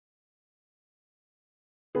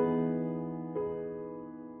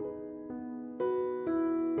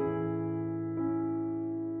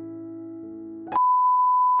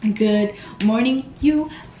Good morning, you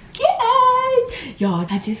guys. Y'all,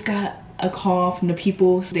 I just got a call from the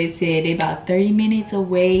people. They said they about 30 minutes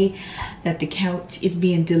away, that the couch is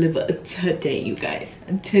being delivered today, you guys.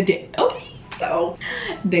 Today. Oh, so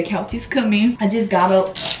the couch is coming. I just got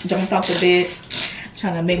up, jumped off the bed,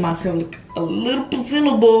 trying to make myself look a little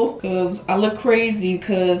presentable because I look crazy,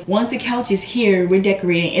 because once the couch is here, we're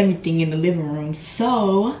decorating everything in the living room.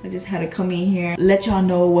 So I just had to come in here, let y'all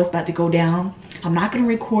know what's about to go down. I'm not gonna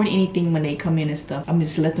record anything when they come in and stuff. I'm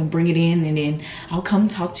just let them bring it in, and then I'll come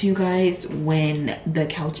talk to you guys when the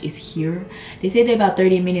couch is here. They said they're about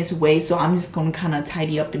 30 minutes away, so I'm just gonna kind of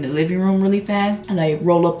tidy up in the living room really fast. Like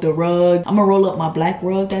roll up the rug. I'm gonna roll up my black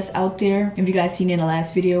rug that's out there. If you guys seen in the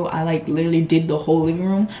last video, I like literally did the whole living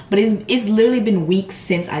room, but it's literally been weeks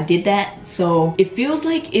since I did that, so it feels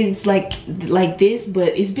like it's like this, but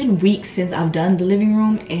it's been weeks since I've done the living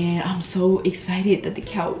room, and I'm so excited that the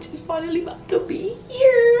couch is finally about to be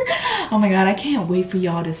here. Oh my god, I can't wait for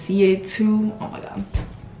y'all to see it too. Oh my god.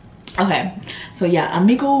 Okay, so yeah, I'm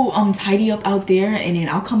gonna go tidy up out there, and then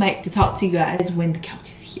I'll come back to talk to you guys when the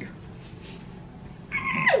couch is here.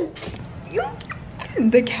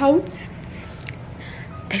 The couch,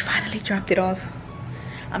 they finally dropped it off.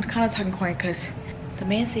 I'm kind of talking quiet because the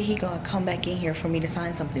man said he gonna come back in here for me to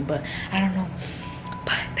sign something, but I don't know.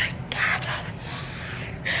 But the couch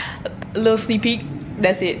is a little sneak peek.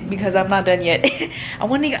 That's it, because I'm not done yet. I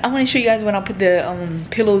want to show you guys when I put the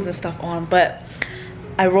pillows and stuff on. But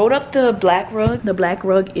I rolled up the black rug. The black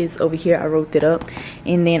rug is over here. I rolled it up,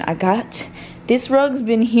 and then I got this rug's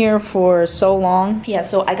been here for so long. Yeah,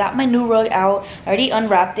 so I got my new rug out. I already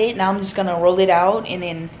unwrapped it. Now I'm just gonna roll it out and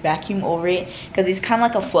then vacuum over it, because it's kind of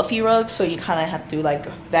like a fluffy rug, so you kind of have to like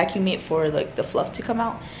vacuum it for like the fluff to come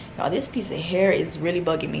out. Y'all, this piece of hair is really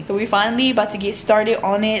bugging me. So we finally about to get started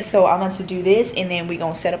on it, so I'm about to do this, and then we're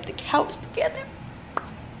gonna set up the couch together.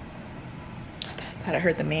 Gotta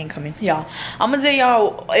heard the man coming. Y'all, I'm gonna tell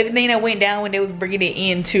y'all everything that went down when they was bringing it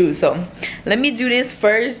in too. So let me do this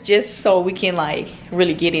first, just so we can like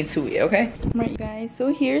really get into it, okay? Alright guys,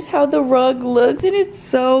 so here's how the rug looks, and it's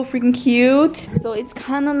so freaking cute. So it's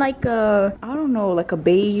kind of like a, I don't know, like a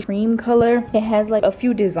beige cream color. It has like a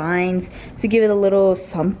few designs to give it a little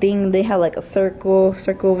something. They have like a circle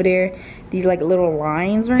over there, these like little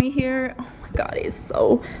lines right here. Oh my god, it's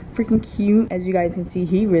so freaking cute. As you guys can see,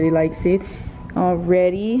 he really likes it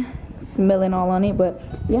already, smelling all on it. But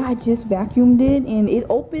yeah, I just vacuumed it, and it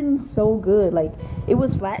opened so good. Like, it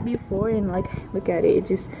was flat before, and like, look at it, it's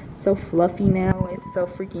just so fluffy now. It's so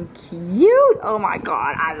freaking cute. Oh my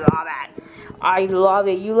god, I love it. I love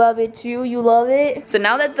it. You love it too? You love it? So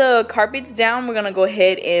now that the carpet's down, we're gonna go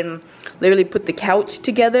ahead and literally put the couch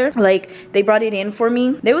together. Like, they brought it in for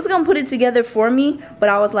me. They was gonna put it together for me, but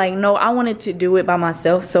I was like, no, I wanted to do it by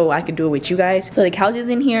myself so I could do it with you guys. So the couch is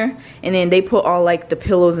in here, and then they put all like the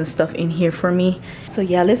pillows and stuff in here for me. So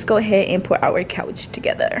yeah, let's go ahead and put our couch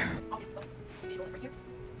together.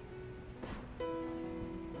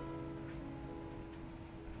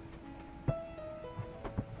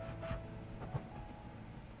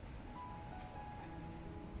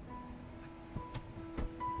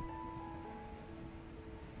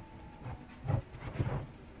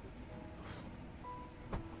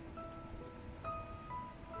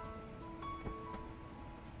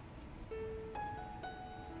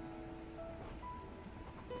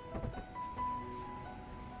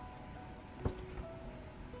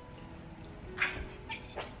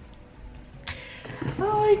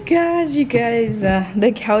 Oh my gosh, you guys,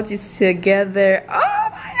 the couch is together. Oh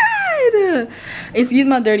my god, excuse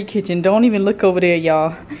my dirty kitchen, don't even look over there,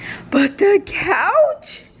 y'all. But the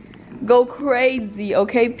couch go crazy,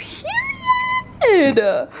 okay? Period.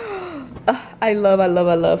 I love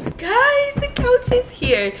guys, the couch is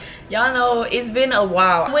here. Y'all know it's been a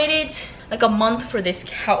while. I waited like a month for this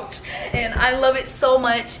couch, and I love it so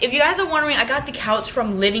much. If you guys are wondering, I got the couch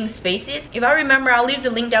from Living Spaces. If I remember, I'll leave the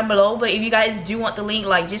link down below, but if you guys do want the link,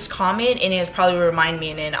 like, just comment and it'll probably remind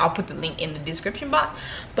me, and then I'll put the link in the description box.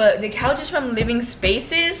 But the couch is from Living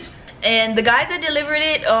Spaces, and the guys that delivered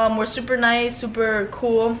it were super nice, super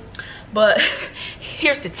cool. But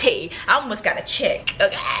here's the tea, I almost got a check,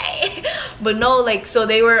 okay? But no, like, so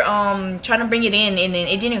they were trying to bring it in, and then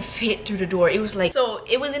it didn't fit through the door. It was like, so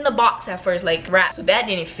it was in the box at first, like wrapped, so that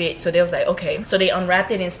didn't fit. So they was like, okay, so they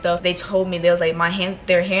unwrapped it and stuff. They told me, they was like,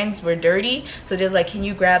 their hands were dirty, so they was like, can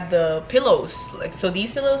you grab the pillows, like, so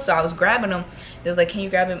these pillows? So I was grabbing them. They was like, can you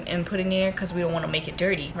grab them and put it in there, because we don't want to make it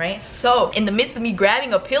dirty, right? So in the midst of me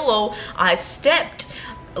grabbing a pillow, I stepped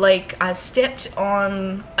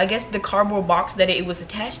on, I guess, the cardboard box that it was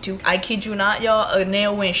attached to. I kid you not, y'all, a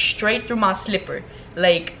nail went straight through my slipper.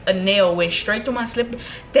 like a nail went straight through my slipper.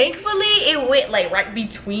 Thankfully it went like right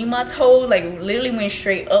between my toes, like literally went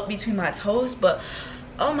straight up between my toes. But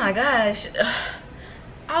oh my gosh,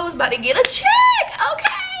 I was about to get a check.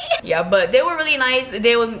 Okay, yeah, but they were really nice.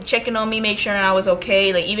 They were checking on me, make sure I was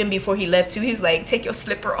okay. Like even before he left too, he's like, take your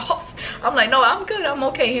slipper off. I'm like, no, I'm good, I'm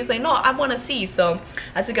okay. He's like, no, I want to see. So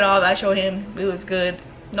I took it off, I showed him, it was good,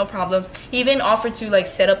 no problems. He even offered to like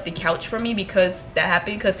set up the couch for me because that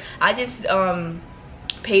happened, because I just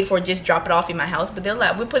paid for just drop it off in my house, but they're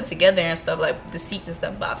like, we put it together and stuff, like the seats and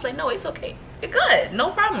stuff. But I was like, no, it's okay, you're good,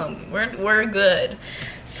 no problem, we're good.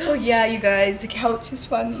 So yeah, you guys, the couch is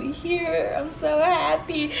finally here. I'm so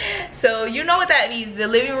happy. So you know what that means, the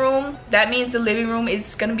living room, that means the living room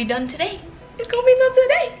is gonna be done today. It's gonna be done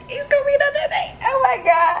today. It's gonna be done today. Oh my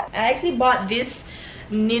god, I actually bought this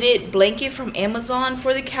knitted blanket from Amazon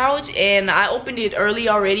for the couch, and I opened it early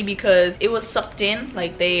already because it was sucked in,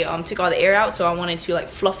 like they took all the air out, so I wanted to like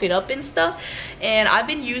fluff it up and stuff. And I've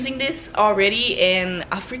been using this already, and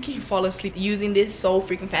I freaking fall asleep using this so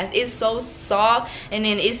freaking fast. It's so soft, and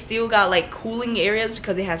then it's still got like cooling areas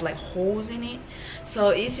because it has like holes in it, so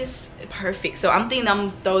it's just perfect. So I'm thinking I'm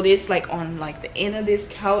gonna throw this like on like the end of this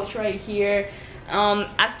couch right here.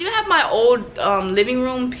 I still have my old living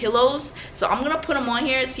room pillows, so I'm gonna put them on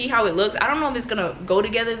here, see how it looks. I don't know if it's gonna go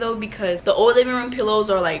together though, because the old living room pillows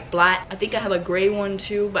are like black. I think I have a gray one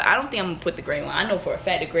too, but I don't think I'm gonna put the gray one. I know for a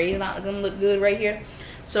fact the gray is not gonna look good right here,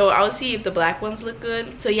 so I'll see if the black ones look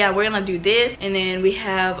good. So yeah, we're gonna do this, and then we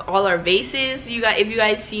have all our vases. You guys, if you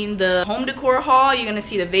guys seen the home decor haul, you're gonna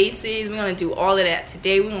see the vases. We're gonna do all of that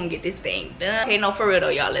today. We're gonna get this thing done. Okay, no, for real though,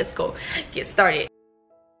 y'all, let's go get started.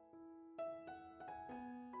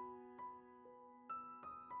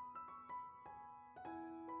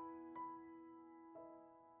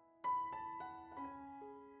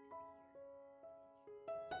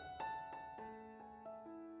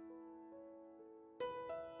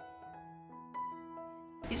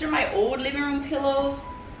 These are my old living room pillows.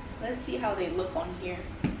 Let's see how they look on here.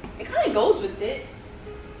 It kind of goes with it.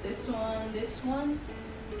 This one.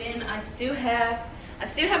 Then I still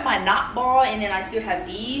have my knot ball, and then I still have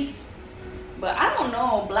these. But I don't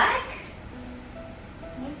know, black.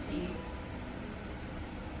 Let's see.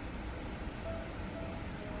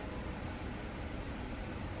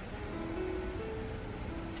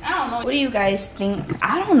 I don't know. What do you guys think?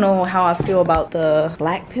 I don't know how I feel about the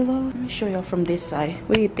black pillow. Let me show y'all from this side.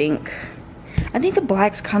 What do you think? I think the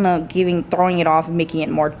black's kind of throwing it off and making it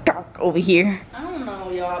more dark over here. I don't know,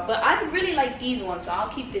 y'all, but I really like these ones, so I'll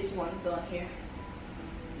keep this one on here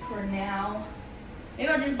for now. Maybe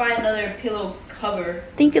I'll just buy another pillow cover.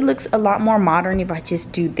 I think it looks a lot more modern if I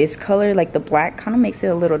just do this color. Like the black kind of makes it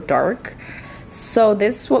a little dark. So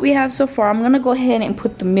this is what we have so far. I'm gonna go ahead and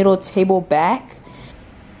put the middle table back.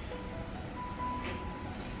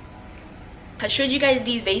 I showed you guys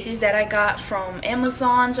these vases that I got from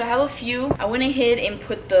Amazon, so I have a few. I went ahead and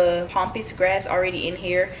put the pampas grass already in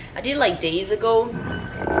here. I did like days ago.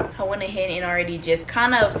 I went ahead and already just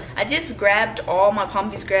I just grabbed all my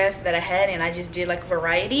pampas grass that I had, and I just did like a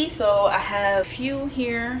variety. So I have a few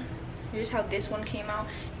here. Here's how this one came out.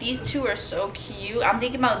 These two are so cute. I'm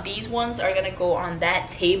thinking about these ones are gonna go on that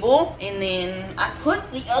table, and then I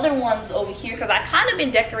put the other ones over here because I kind of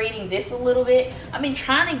been decorating this a little bit. I've been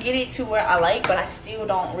trying to get it to where I like, but I still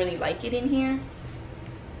don't really like it in here.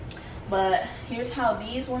 But here's how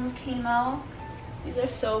these ones came out. These are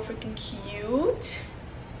so freaking cute,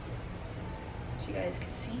 so you guys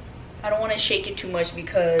can see. I don't want to shake it too much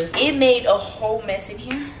because it made a whole mess in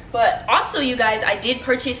here. But also, you guys, I did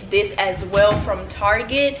purchase this as well from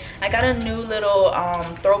Target. I got a new little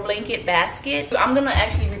throw blanket basket. I'm gonna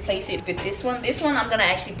actually replace it with this one. This one I'm gonna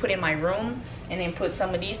actually put in my room, and then put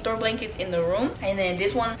some of these throw blankets in the room, and then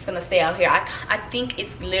this one is gonna stay out here. I think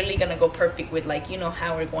it's literally gonna go perfect with, like, you know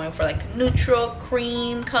how we're going for like neutral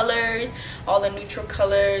cream colors, all the neutral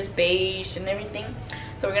colors, beige and everything.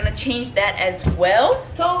 So we're gonna change that as well.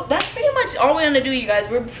 So that's pretty much all we're gonna do, you guys.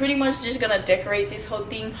 We're pretty much just gonna decorate this whole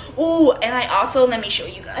thing. Oh, and I also, let me show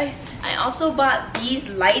you guys, I also bought these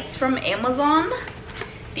lights from Amazon.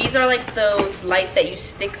 These are like those lights that you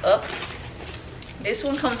stick up. This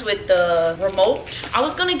one comes with the remote. I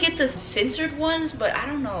was gonna get the censored ones, but I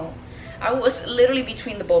don't know. I was literally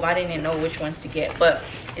between the bulb. I didn't even know which ones to get, but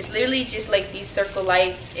it's literally just like these circle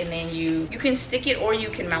lights, and then you can stick it or you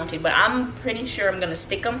can mount it, but I'm pretty sure I'm gonna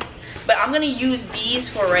stick them. But I'm gonna use these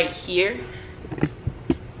for right here,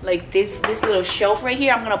 like this little shelf right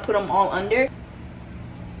here. I'm gonna put them all under.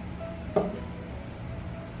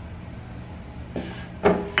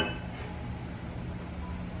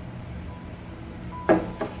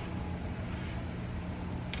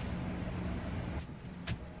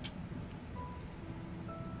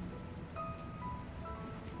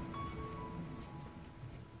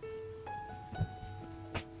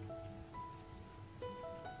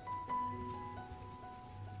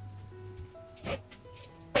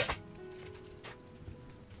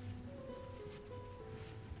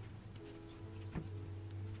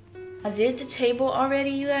 did the table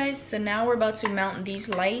already, you guys. So now we're about to mount these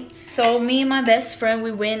lights. So me and my best friend,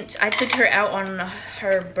 I took her out on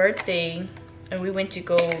her birthday, and we went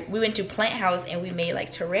to Plant House, and we made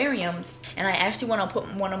like terrariums. And I actually want to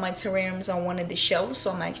put one of my terrariums on one of the shelves,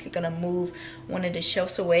 so I'm actually gonna move one of the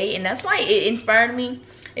shelves away. And that's why it inspired me.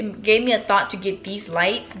 It gave me a thought to get these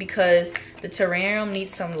lights, because the terrarium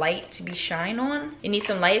needs some light to be shine on. It needs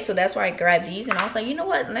some light, so that's why I grabbed these. And I was like, you know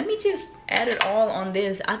what, let me just add it all on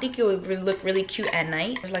this. I think it would look really cute at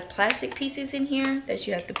night. There's like plastic pieces in here that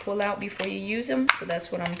you have to pull out before you use them, so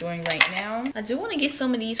that's what I'm doing right now. I do want to get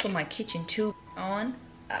some of these for my kitchen too. On,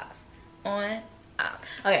 off, on, off.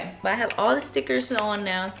 Okay, but I have all the stickers on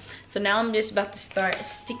now, so now I'm just about to start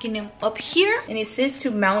sticking them up here. And it says to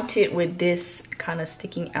mount it with this kind of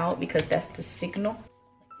sticking out, because that's the signal.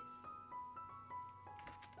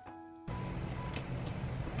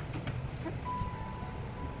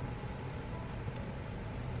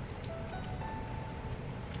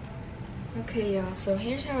 Okay, y'all, so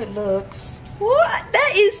here's how it looks. What?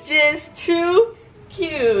 That is just too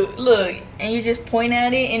cute. Look, and you just point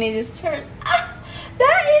at it and it just turns. Ah,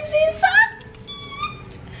 that is just so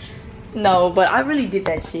cute. No, but I really did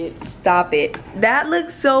that shit. Stop it. That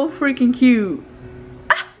looks so freaking cute.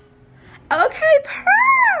 Ah, okay,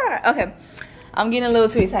 okay. I'm getting a little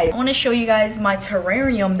too excited. I want to show you guys my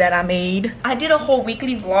terrarium that I made. I did a whole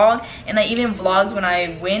weekly vlog, and I even vlogged when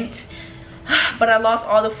I went, but I lost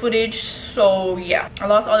all the footage. So yeah, I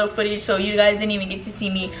lost all the footage, so you guys didn't even get to see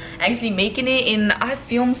me actually making it. And I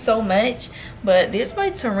filmed so much, but this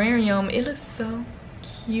my terrarium. It looks so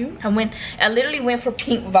cute. I literally went for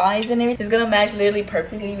pink vibes and everything. It's gonna match literally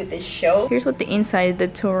perfectly with this show. Here's what the inside of the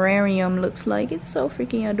terrarium looks like. It's so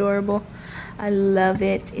freaking adorable. I love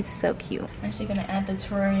it. It's so cute. I'm actually gonna add the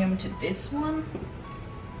terrarium to this one.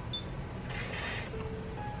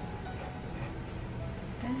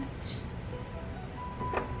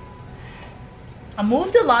 I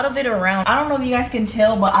moved a lot of it around. I don't know if you guys can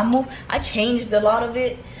tell, but I changed a lot of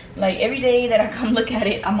it. Like every day that I come look at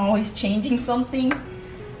it, I'm always changing something.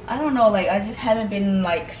 I don't know, like I just haven't been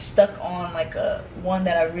like stuck on like a one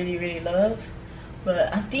that I really love.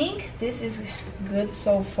 But I think this is good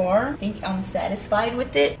so far. I think I'm satisfied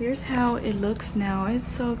with it. Here's how it looks now. It's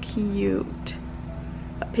so cute.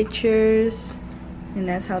 Pictures, and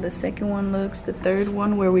that's how the second one looks. The third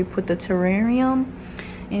one where we put the terrarium.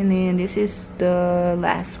 And then this is the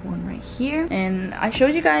last one right here. And I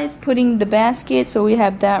showed you guys putting the basket, so we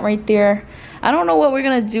have that right there. I don't know what we're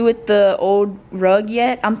gonna do with the old rug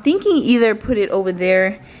yet. I'm thinking either put it over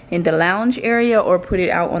there in the lounge area or put it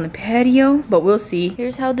out on the patio, but we'll see.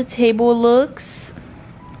 Here's how the table looks.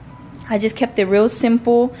 I just kept it real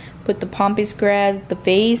simple. Put the pampas grass, the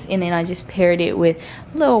vase, and then I just paired it with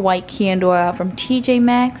a little white candle out from TJ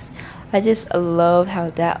Maxx. I just love how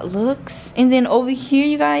that looks. And then over here,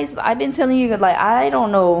 you guys, I've been telling you, like, I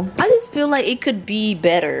don't know. I just feel like it could be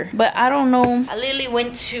better, but I don't know. I literally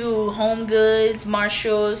went to Home Goods,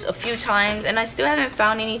 Marshall's a few times, and I still haven't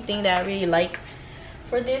found anything that I really like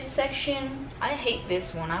for this section. I hate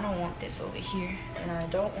this one. I don't want this over here, and I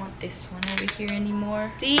don't want this one over here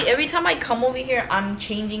anymore. See, every time I come over here, I'm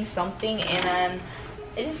changing something, and then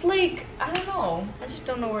it's just like, I don't know. I just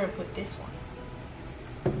don't know where to put this one.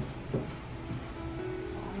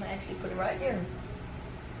 Put it right here.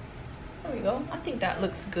 There we go. I think that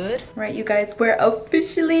looks good. Right, you guys, we're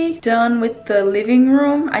officially done with the living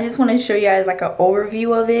room. I just want to show you guys like an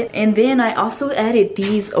overview of it. And then I also added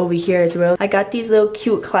these over here as well. I got these little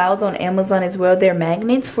cute clouds on Amazon as well. They're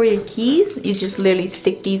magnets for your keys. You just literally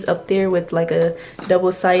stick these up there with like a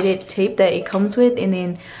double-sided tape that it comes with, and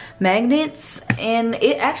then magnets. And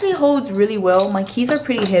it actually holds really well. My keys are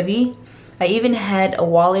pretty heavy. I even had a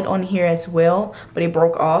wallet on here as well, but it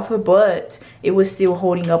broke off, but it was still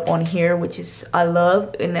holding up on here, which is I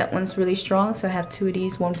love, and that one's really strong. So I have two of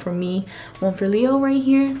these, one for me, one for Leo right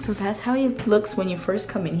here. So that's how it looks when you first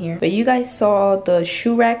come in here. But you guys saw the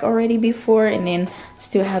shoe rack already before, and then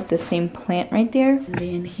still have the same plant right there. And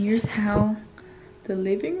then here's how the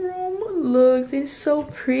living room looks. It's so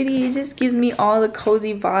pretty. It just gives me all the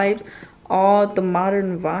cozy vibes, all the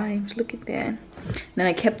modern vibes. Look at that. Then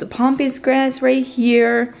I kept the pampas grass right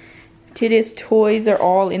here. Tita's toys are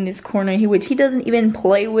all in this corner here, which he doesn't even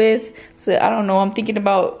play with. So I don't know, I'm thinking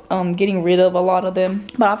about getting rid of a lot of them.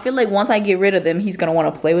 But I feel like once I get rid of them, he's gonna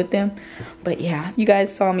want to play with them. But yeah, you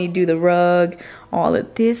guys saw me do the rug, all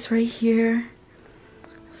of this right here.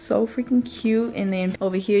 So freaking cute. And then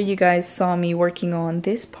over here, you guys saw me working on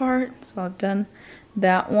this part. So I've done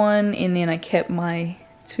that one, and then I kept my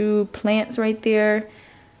two plants right there.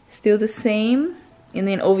 Still the same. And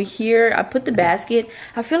then over here, I put the basket.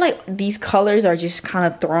 I feel like these colors are just kind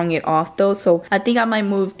of throwing it off though. So I think I might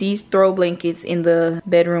move these throw blankets in the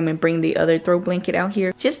bedroom and bring the other throw blanket out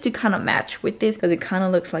here just to kind of match with this, because it kind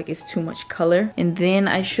of looks like it's too much color. And then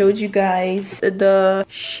I showed you guys the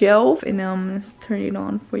shelf, and now I'm gonna turn it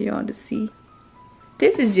on for y'all to see.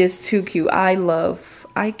 This is just too cute.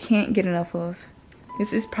 I can't get enough of.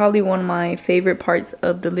 This is probably one of my favorite parts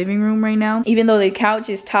of the living room right now. Even though the couch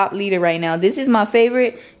is top leader right now, this is my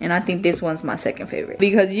favorite, and I think this one's my second favorite.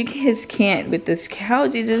 Because you just can't with this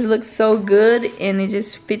couch. It just looks so good, and it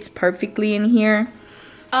just fits perfectly in here.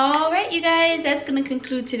 Alright you guys, that's gonna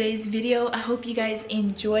conclude today's video. I hope you guys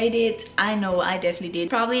enjoyed it. I know I definitely did.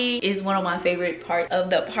 Probably is one of my favorite parts of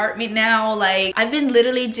the apartment now. Like, I've been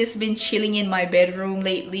literally just been chilling in my bedroom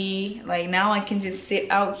lately. Like, now I can just sit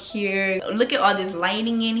out here. Look at all this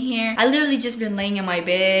lighting in here. I literally just been laying in my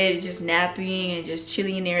bed, just napping and just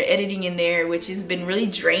chilling in there, editing in there, which has been really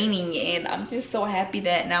draining. And I'm just so happy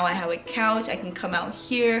that now I have a couch. I can come out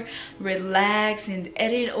here, relax, and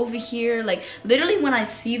edit over here. Like, literally when I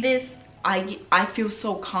see this, I feel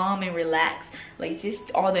so calm and relaxed. Like,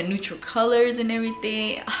 just all the neutral colors and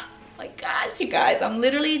everything. Oh my gosh, you guys, I'm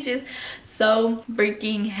literally just so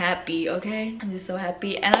freaking happy. Okay, I'm just so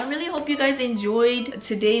happy, and I really hope you guys enjoyed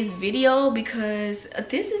today's video, because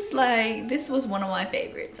this was one of my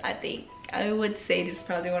favorites. I think I would say this is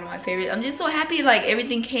probably one of my favorites. I'm just so happy like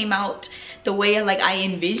everything came out the way like I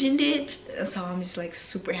envisioned it, so I'm just like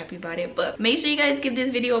super happy about it. But make sure you guys give this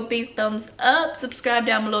video a big thumbs up, subscribe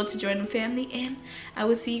down below to join the family, and I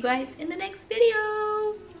will see you guys in the next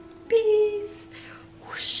video. Peace.